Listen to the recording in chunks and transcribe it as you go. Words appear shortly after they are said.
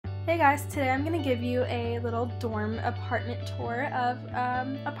Hey guys, today I'm going to give you a little dorm apartment tour of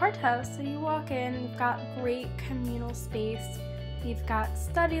Aparto. So you walk in, you've got great communal space, you've got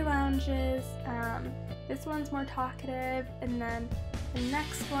study lounges, this one's more talkative, and then the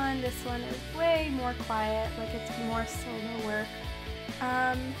next one, this one is way more quiet, like it's more solo work.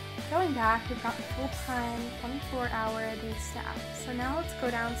 Going back, we've got full-time, 24-hour day staff. So now let's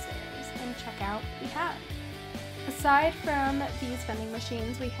go downstairs and check out what we have. Aside from these vending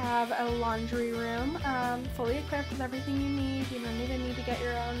machines, we have a laundry room, fully equipped with everything you need. You don't even need to get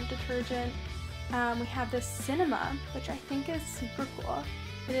your own detergent. We have this cinema, which I think is super cool.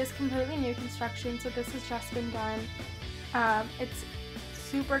 It is completely new construction, so this has just been done. It's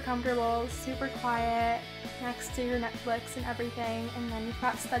super comfortable, super quiet, next to your Netflix and everything. And then you've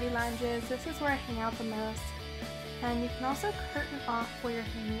got study lounges. This is where I hang out the most. And you can also curtain off where you're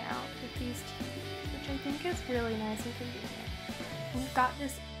hanging out with these TVs, which I think is really nice and convenient. And we've got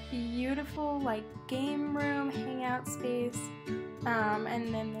this beautiful like game room, hangout space,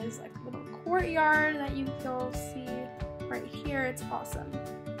 and then there's like a little courtyard that you'll see right here. It's awesome.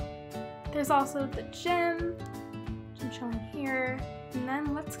 There's also the gym, which I'm showing here. And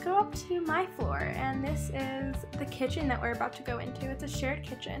then let's go up to my floor, and this is the kitchen that we're about to go into. It's a shared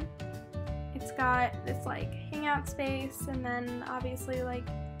kitchen. It's got this like hangout space, and then obviously like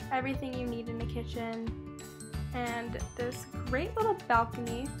everything you need in the kitchen, and this great little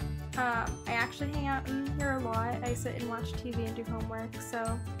balcony. I actually hang out in here a lot. I sit and watch TV and do homework.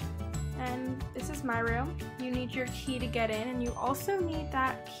 And this is my room. You need your key to get in, and you also need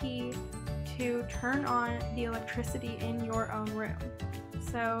that key to turn on the electricity in your own room.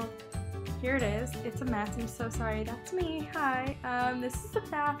 So here it is. It's a mess. I'm so sorry. That's me. Hi. This is the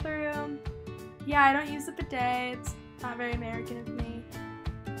bathroom. Yeah, I don't use a bidet. It's not very American of me.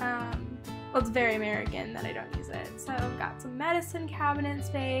 Well, it's very American that I don't use it. So I've got some medicine cabinet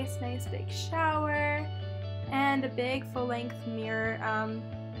space, nice big shower, and a big full-length mirror.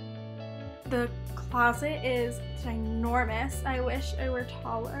 The closet is ginormous. I wish it were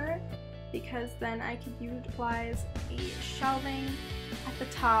taller because then I could utilize a shelving at the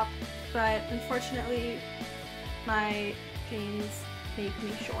top, but unfortunately my jeans make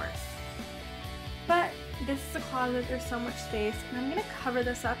me short. But this is a closet, there's so much space, and I'm going to cover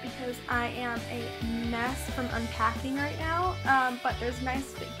this up because I am a mess from unpacking right now, but there's a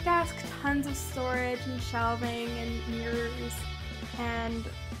nice big desk, tons of storage and shelving and mirrors and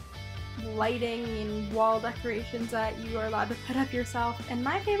lighting and wall decorations that you are allowed to put up yourself. And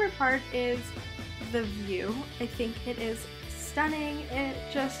my favorite part is the view. I think it is stunning. It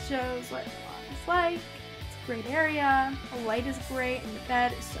just shows what the lawn is like. It's a great area. The light is great and the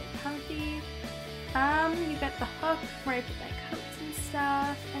bed is so comfy. You get the hook where I put my coats and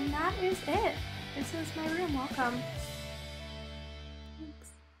stuff, and that is it. This is my room. Welcome.